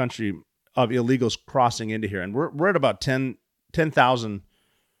history of our country of illegals crossing into here, and we're at about 10,000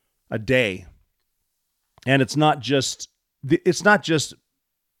 a day, and it's not just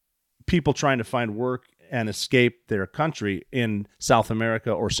people trying to find work and escape their country in South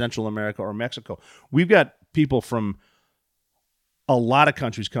America or Central America or Mexico. We've got people from a lot of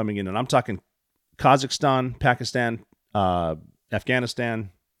countries coming in, and I'm talking Kazakhstan, Pakistan, Afghanistan,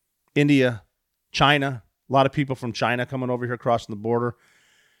 India, China. A lot of people from China coming over here crossing the border.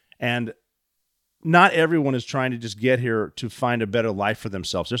 And not everyone is trying to just get here to find a better life for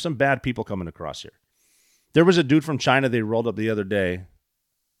themselves. There's some bad people coming across here. There was a dude from China they rolled up the other day.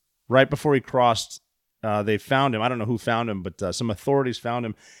 Right before he crossed, they found him. I don't know who found him, but some authorities found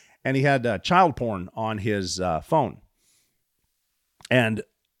him, and he had child porn on his phone. And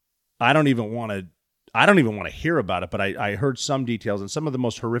I don't even want to hear about it, but I heard some details and some of the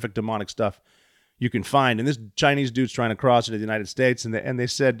most horrific demonic stuff you can find. And this Chinese dude's trying to cross into the United States, and they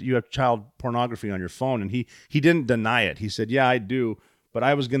said, you have child pornography on your phone. And he didn't deny it. He said, yeah, I do, but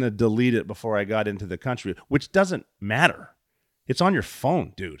I was going to delete it before I got into the country, which doesn't matter. It's on your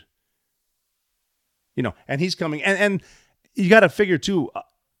phone, dude. You know, and he's coming, and you got to figure too,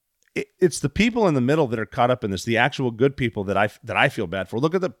 it's the people in the middle that are caught up in this, the actual good people that I feel bad for.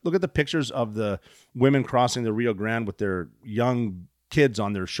 Look at the pictures of the women crossing the Rio Grande with their young kids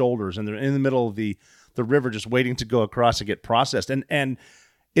on their shoulders, and they're in the middle of the river just waiting to go across and get processed. And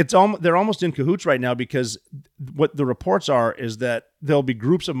they're almost in cahoots right now, because what the reports are is that there'll be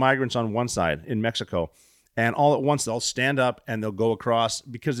groups of migrants on one side in Mexico, and all at once they'll stand up and they'll go across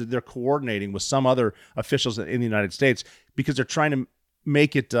because they're coordinating with some other officials in the United States, because they're trying to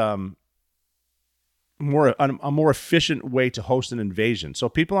make it a more efficient way to host an invasion. So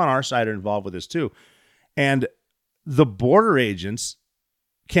people on our side are involved with this too. And the border agents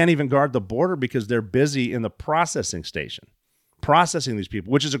can't even guard the border because they're busy in the processing station, processing these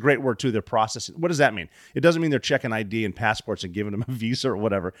people, which is a great word too. They're processing. What does that mean? It doesn't mean they're checking ID and passports and giving them a visa or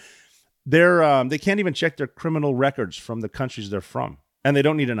whatever. They can't even check their criminal records from the countries they're from, and they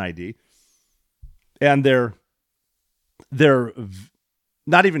don't need an ID. And they're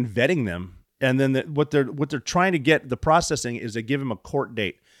not even vetting them. And then what they're trying to get, the processing is they give them a court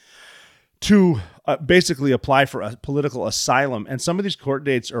date to basically apply for a political asylum. And some of these court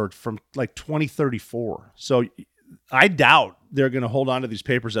dates are from like 2034. So I doubt they're going to hold on to these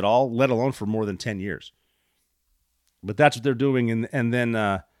papers at all, let alone for more than 10 years. But that's what they're doing. And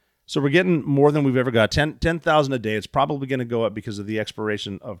then, so we're getting more than we've ever got, 10,000 a day. It's probably going to go up because of the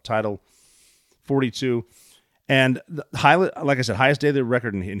expiration of Title 42. And like I said, highest daily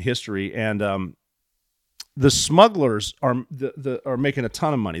record in history. And the smugglers are making a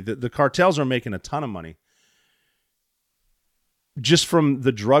ton of money. The cartels are making a ton of money just from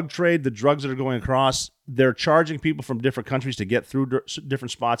the drug trade, the drugs that are going across. They're charging people from different countries to get through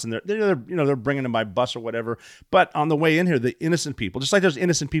different spots, and they're bringing them by bus or whatever. But on the way in here, the innocent people, just like there's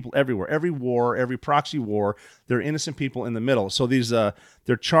innocent people everywhere, every war, every proxy war, there are innocent people in the middle. So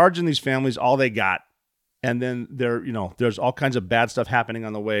they're charging these families all they got, and then there's all kinds of bad stuff happening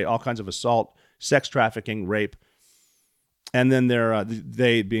on the way, all kinds of assault, sex trafficking, rape, and then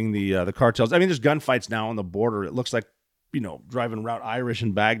they being the cartels. I mean, there's gunfights now on the border. It looks like driving Route Irish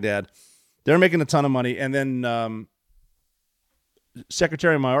in Baghdad. They're making a ton of money. And then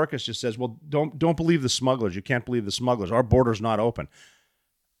Secretary Mayorkas just says, well, don't believe the smugglers. You can't believe the smugglers. Our border's not open.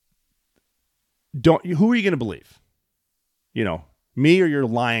 Who are you going to believe? Me or your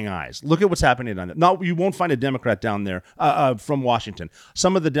lying eyes? Look at what's happening down there. No, you won't find a Democrat down there from Washington.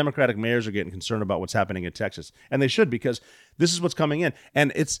 Some of the Democratic mayors are getting concerned about what's happening in Texas. And they should, because this is what's coming in.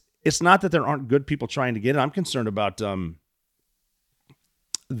 And it's not that there aren't good people trying to get in. I'm concerned about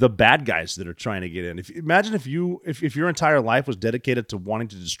the bad guys that are trying to get in. Imagine if your entire life was dedicated to wanting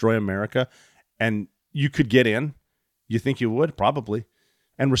to destroy America, and you could get in. You think you would? Probably.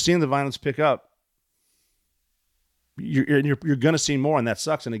 And we're seeing the violence pick up. you're going to see more, and that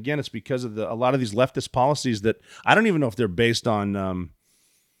sucks. And again, it's because of a lot of these leftist policies that I don't even know if they're based on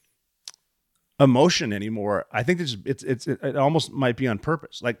emotion anymore. I think it almost might be on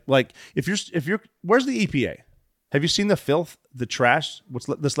purpose. Like if you're where's the EPA? Have you seen the filth, the trash,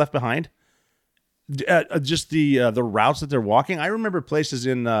 that's left behind? Just the routes that they're walking. I remember places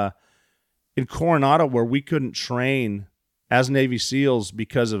in Coronado where we couldn't train as Navy SEALs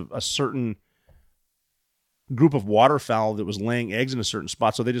because of a certain group of waterfowl that was laying eggs in a certain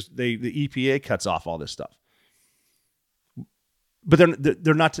spot. So the EPA cuts off all this stuff. But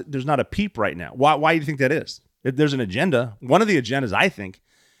they're not. There's not a peep right now. Why do you think that is? There's an agenda. One of the agendas, I think,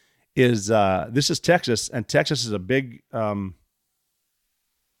 is this is Texas, and Texas is a big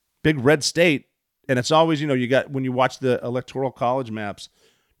red state, and it's always, you got, when you watch the electoral college maps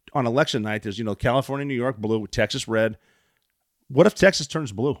on election night, there's, California, New York blue, Texas red. What if Texas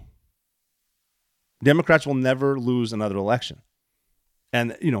turns blue? Democrats will never lose another election.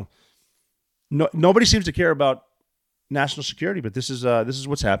 And, nobody seems to care about national security, but this is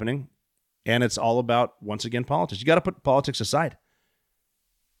what's happening. And it's all about, once again, politics. You got to put politics aside.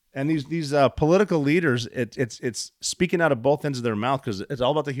 And these political leaders, it's speaking out of both ends of their mouth because it's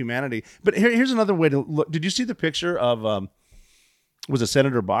all about the humanity. But here's another way to look. Did you see the picture of, was it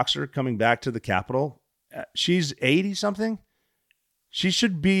Senator Boxer coming back to the Capitol? She's 80-something. She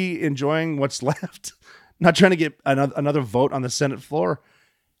should be enjoying what's left, not trying to get another vote on the Senate floor.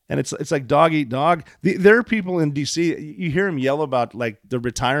 And it's like dog eat dog. There are people in D.C., you hear him yell about like the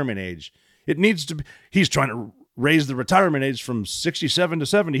retirement age. It needs to be, he's trying to raise the retirement age from 67 to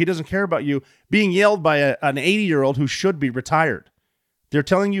 70. He doesn't care about you being yelled by an 80-year-old who should be retired. They're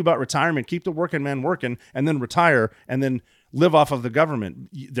telling you about retirement. Keep the working man working and then retire and then live off of the government.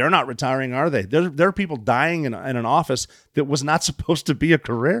 They're not retiring, are they? There are people dying in an office that was not supposed to be a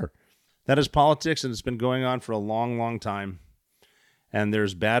career. That is politics, and it's been going on for a long, long time. And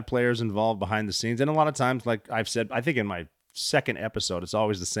there's bad players involved behind the scenes. And a lot of times, like I've said, I think in my second episode, it's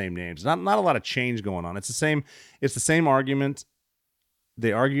always the same names. Not a lot of change going on. It's the same argument.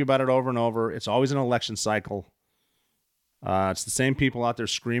 They argue about it over and over. It's always an election cycle. It's the same people out there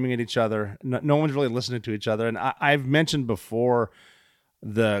screaming at each other. No one's really listening to each other. And I've mentioned before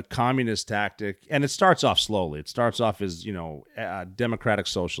the communist tactic, and it starts off slowly. It starts off as, democratic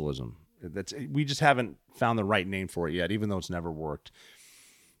socialism. We just haven't found the right name for it yet, even though it's never worked.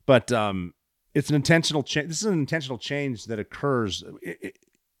 But it's an intentional change. This is an intentional change that occurs.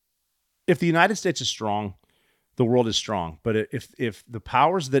 If the United States is strong, the world is strong. But if the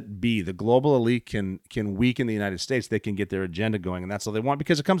powers that be, the global elite, can weaken the United States, they can get their agenda going, and that's all they want,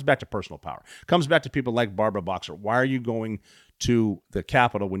 because it comes back to personal power. It comes back to people like Barbara Boxer. Why are you going to the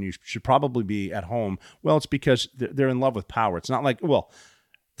Capitol when you should probably be at home? Well, it's because they're in love with power. It's not like,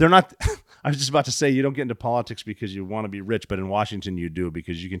 they're not. I was just about to say, you don't get into politics because you want to be rich, but in Washington you do,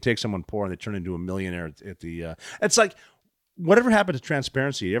 because you can take someone poor and they turn into a millionaire at the. It's like, whatever happened to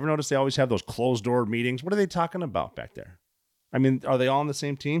transparency? You ever notice they always have those closed door meetings? What are they talking about back there? I mean, are they all on the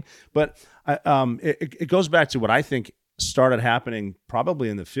same team? But it goes back to what I think started happening probably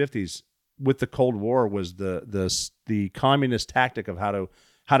in the 50s with the Cold War, was the communist tactic of how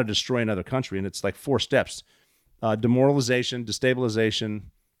to destroy another country, and it's like 4 steps: demoralization, destabilization,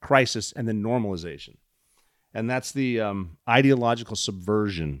 crisis, and then normalization. And that's the ideological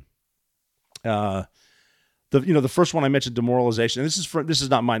subversion. The first one I mentioned, demoralization, and this is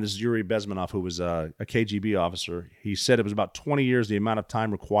not mine. This is Yuri Bezmenov, who was a KGB officer. He said it was about 20 years the amount of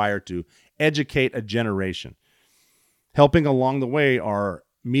time required to educate a generation. Helping along the way are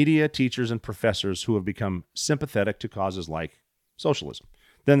media, teachers, and professors who have become sympathetic to causes like socialism.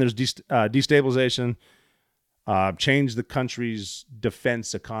 Then there's destabilization, change the country's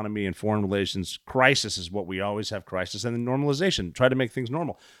defense, economy, and foreign relations. Crisis is what we always have, crisis. And then normalization, try to make things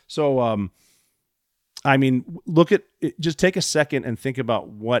normal. So, I mean, look at it, just take a second and think about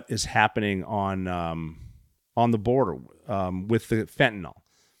what is happening on the border with the fentanyl.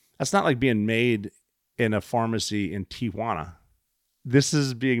 That's not like being made in a pharmacy in Tijuana. This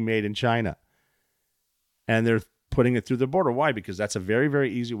is being made in China. And they're putting it through the border. Why? Because that's a very,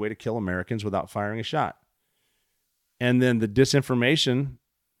 very easy way to kill Americans without firing a shot. And then the disinformation.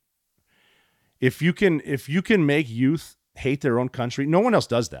 If you can make youth hate their own country, no one else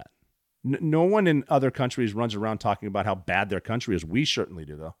does that. No one in other countries runs around talking about how bad their country is. We certainly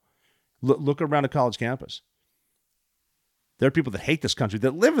do, though. Look around a college campus. There are people that hate this country,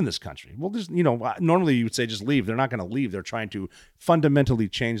 that live in this country. Well, just, normally you would say just leave. They're not going to leave. They're trying to fundamentally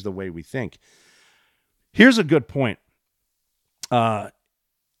change the way we think. Here's a good point.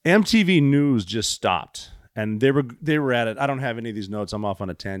 MTV News just stopped. and they were at it. I don't have any of these notes. I'm off on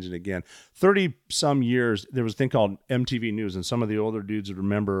a tangent again. 30 some years, there was a thing called MTV News, and some of the older dudes would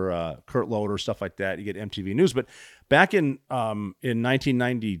remember Kurt Loder, stuff like that. You get MTV News, but back in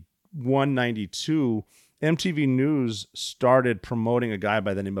 1991, 92, MTV News started promoting a guy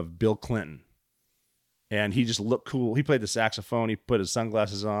by the name of Bill Clinton. And he just looked cool. He played the saxophone. He put his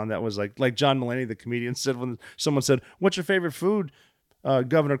sunglasses on. That was like John Mulaney, the comedian, said when someone said, "What's your favorite food,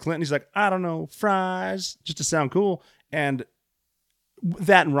 Governor Clinton?" He's like, "I don't know, fries," just to sound cool. And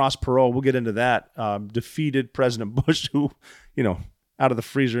that and Ross Perot, we'll get into that, defeated President Bush, who, out of the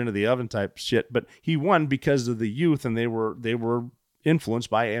freezer into the oven type shit. But he won because of the youth, and they were influenced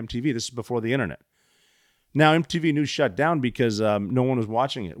by MTV. This is before the internet. Now MTV News shut down because no one was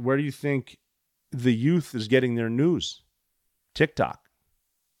watching it. Where do you think the youth is getting their news? TikTok.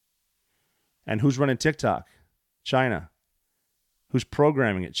 And who's running TikTok? China. Who's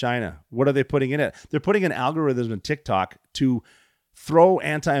programming it? China. What are they putting in it? They're putting an algorithm in TikTok to throw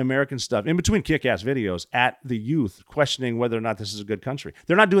anti-American stuff in between kick-ass videos at the youth, questioning whether or not this is a good country.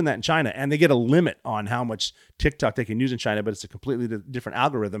 They're not doing that in China, and they get a limit on how much TikTok they can use in China, but it's a completely different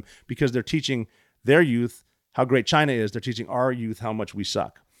algorithm because they're teaching their youth how great China is. They're teaching our youth how much we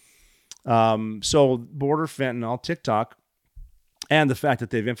suck. So border fentanyl, TikTok, and the fact that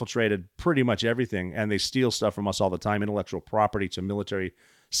they've infiltrated pretty much everything, and they steal stuff from us all the time, intellectual property to military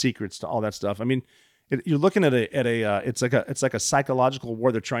secrets to all that stuff. I mean, you're looking at it's like a psychological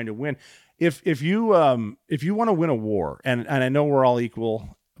war they're trying to win. If you want to win a war, and I know we're all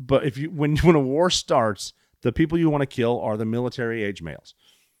equal, but when a war starts, the people you want to kill are the military age males.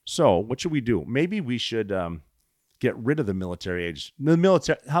 So what should we do? Maybe we should get rid of the military age. Let's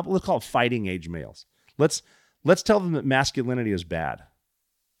call it fighting age males. Let's tell them that masculinity is bad.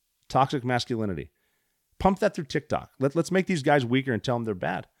 Toxic masculinity. Pump that through TikTok. Let's make these guys weaker and tell them they're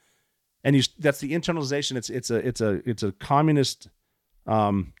bad. And that's the internalization. It's a communist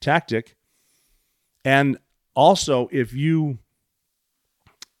tactic. And also, if you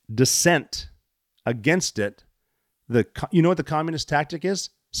dissent against it, you know what the communist tactic is?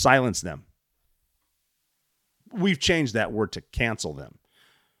 Silence them. We've changed that word to cancel them.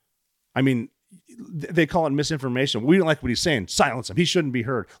 I mean, they call it misinformation. We don't like what he's saying. Silence him. He shouldn't be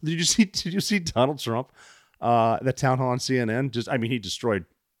heard. Did you see Donald Trump, the town hall on CNN? He destroyed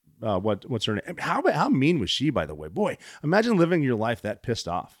what's her name? How mean was she, by the way? Boy, imagine living your life that pissed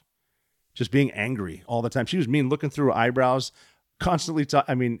off, just being angry all the time. She was mean, looking through her eyebrows, constantly.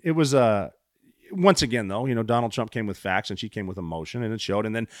 It was once again, though, Donald Trump came with facts and she came with emotion, and it showed.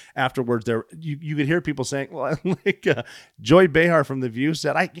 And then afterwards, you could hear people saying, well, like Joy Behar from The View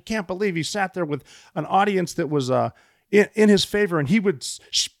said, I can't believe he sat there with an audience that was in his favor, and he would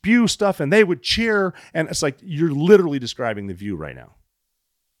spew stuff and they would cheer. And it's like, you're literally describing The View right now.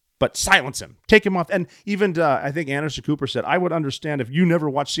 But silence him, take him off. And even I think Anderson Cooper said, I would understand if you never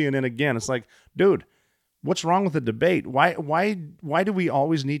watch CNN again. It's like, dude, what's wrong with the debate? Why do we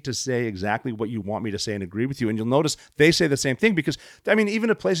always need to say exactly what you want me to say and agree with you? And you'll notice they say the same thing because, even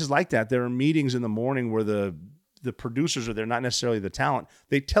at places like that, there are meetings in the morning where the producers are there, not necessarily the talent.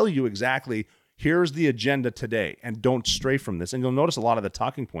 They tell you exactly, here's the agenda today, and don't stray from this. And you'll notice a lot of the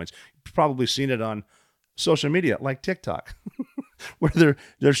talking points. You've probably seen it on social media, like TikTok, where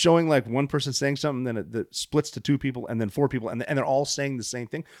they're showing like one person saying something, then it splits to two people and then four people, and they're all saying the same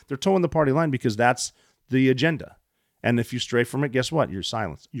thing. They're towing the party line because that's the agenda. And if you stray from it, guess what? You're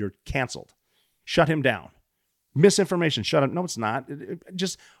silenced. You're canceled. Shut him down. Misinformation. Shut him. No, it's not.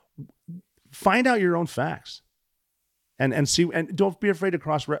 Just find out your own facts and see, and don't be afraid to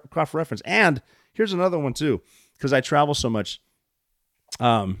cross reference. And here's another one too, because I travel so much.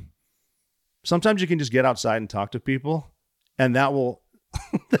 Sometimes you can just get outside and talk to people, and that'll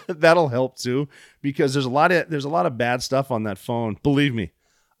help too, because there's a lot of bad stuff on that phone. Believe me.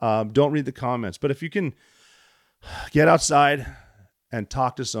 Don't read the comments, but if you can get outside and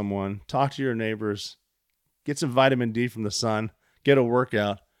talk to someone, talk to your neighbors, get some vitamin D from the sun, get a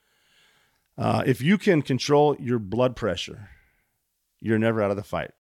workout. If you can control your blood pressure, you're never out of the fight.